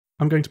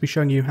I'm going to be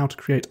showing you how to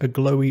create a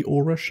glowy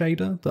aura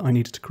shader that I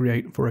needed to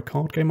create for a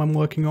card game I'm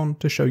working on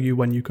to show you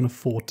when you can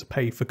afford to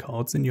pay for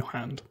cards in your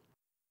hand.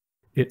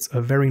 It's a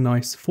very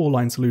nice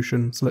 4-line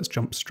solution, so let's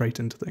jump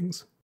straight into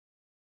things.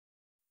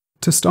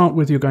 To start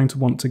with, you're going to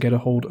want to get a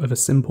hold of a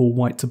simple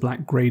white to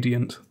black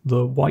gradient.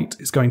 The white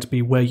is going to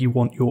be where you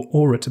want your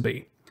aura to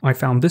be. I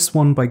found this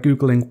one by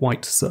googling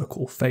white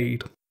circle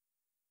fade.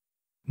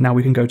 Now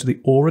we can go to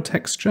the aura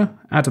texture,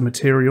 add a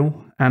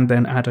material, and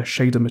then add a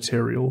shader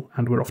material,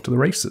 and we're off to the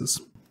races.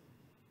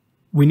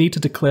 We need to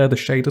declare the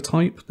shader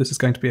type. This is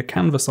going to be a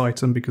canvas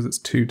item because it's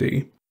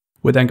 2D.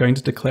 We're then going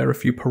to declare a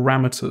few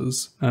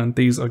parameters, and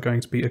these are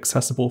going to be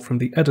accessible from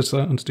the editor,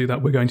 and to do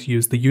that we're going to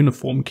use the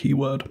uniform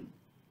keyword.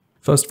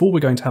 First of all, we're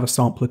going to have a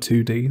sampler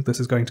 2D. This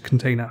is going to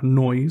contain our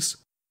noise,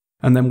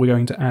 and then we're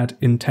going to add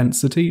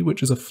intensity,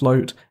 which is a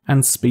float,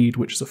 and speed,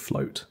 which is a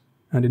float.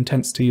 And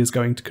intensity is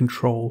going to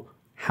control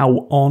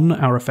how on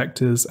our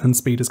effect is, and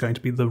speed is going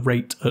to be the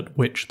rate at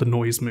which the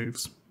noise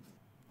moves.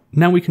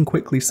 Now we can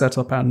quickly set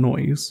up our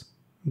noise.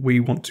 We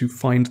want to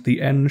find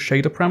the N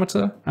shader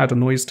parameter, add a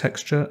noise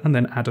texture, and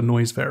then add a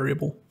noise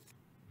variable.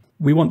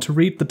 We want to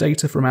read the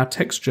data from our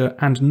texture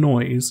and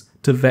noise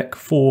to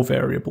vec4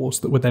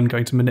 variables that we're then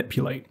going to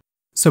manipulate.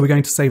 So we're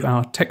going to save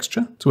our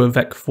texture to a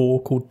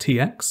vec4 called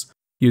tx,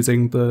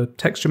 using the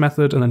texture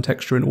method and then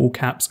texture in all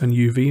caps and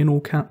UV in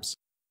all caps.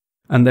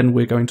 And then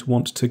we're going to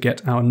want to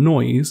get our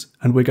noise,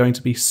 and we're going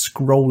to be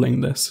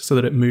scrolling this so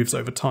that it moves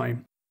over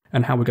time.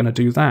 And how we're going to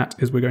do that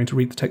is we're going to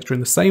read the texture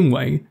in the same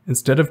way.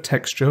 Instead of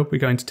texture, we're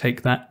going to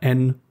take that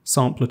N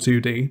sampler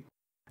 2D,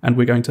 and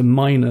we're going to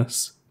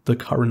minus the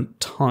current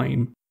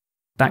time.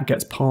 That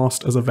gets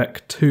passed as a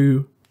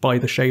vec2 by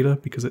the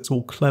shader because it's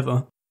all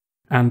clever,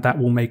 and that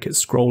will make it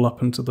scroll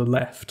up and to the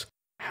left.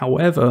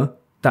 However,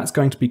 that's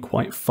going to be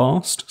quite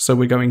fast, so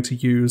we're going to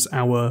use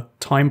our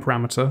time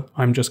parameter.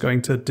 I'm just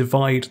going to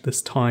divide this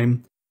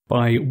time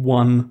by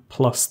 1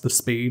 plus the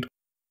speed,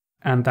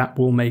 and that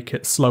will make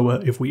it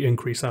slower if we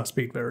increase our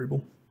speed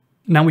variable.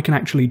 Now we can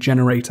actually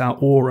generate our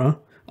aura.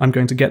 I'm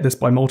going to get this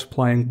by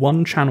multiplying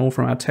one channel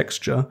from our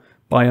texture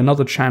by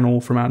another channel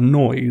from our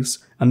noise,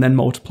 and then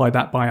multiply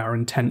that by our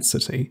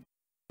intensity.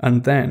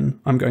 And then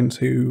I'm going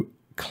to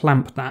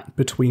clamp that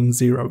between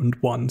 0 and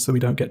 1 so we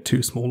don't get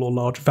too small or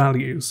large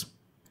values.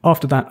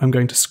 After that, I'm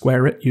going to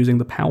square it using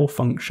the power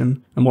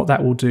function, and what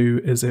that will do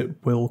is it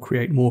will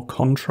create more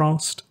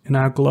contrast in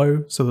our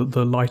glow so that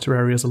the lighter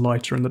areas are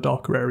lighter and the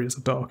darker areas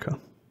are darker.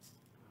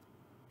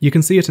 You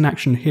can see it in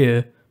action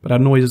here, but our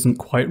noise isn't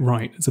quite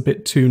right. It's a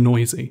bit too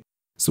noisy.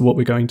 So what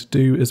we're going to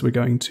do is we're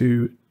going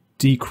to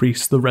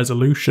decrease the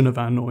resolution of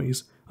our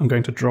noise. I'm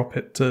going to drop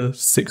it to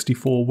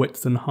 64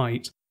 width and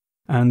height,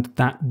 and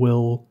that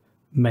will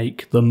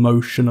make the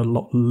motion a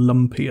lot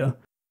lumpier.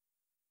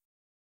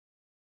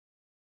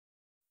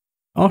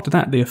 After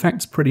that, the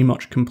effect's pretty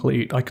much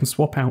complete. I can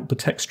swap out the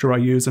texture I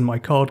use in my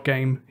card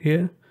game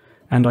here,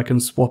 and I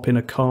can swap in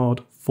a card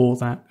for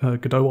that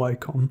Godot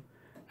icon,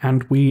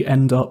 and we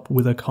end up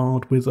with a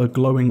card with a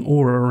glowing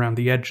aura around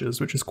the edges,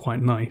 which is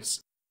quite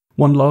nice.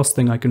 One last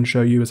thing I can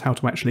show you is how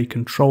to actually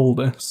control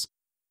this.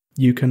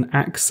 You can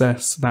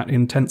access that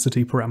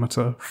intensity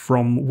parameter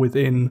from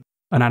within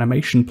an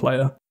animation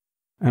player,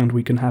 and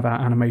we can have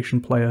our animation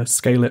player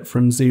scale it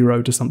from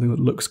 0 to something that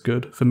looks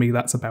good. For me,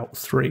 that's about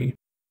 3.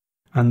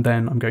 And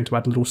then I'm going to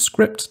add a little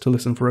script to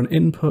listen for an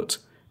input,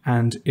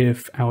 and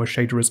if our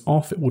shader is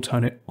off, it will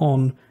turn it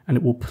on, and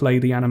it will play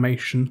the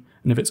animation,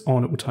 and if it's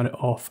on, it will turn it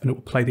off, and it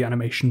will play the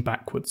animation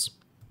backwards.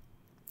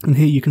 And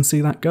here you can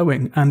see that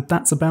going, and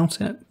that's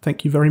about it.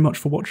 Thank you very much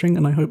for watching,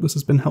 and I hope this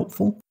has been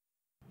helpful.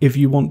 If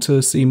you want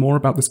to see more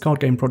about this card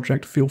game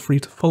project, feel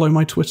free to follow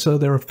my Twitter.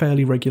 There are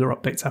fairly regular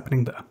updates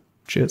happening there.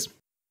 Cheers.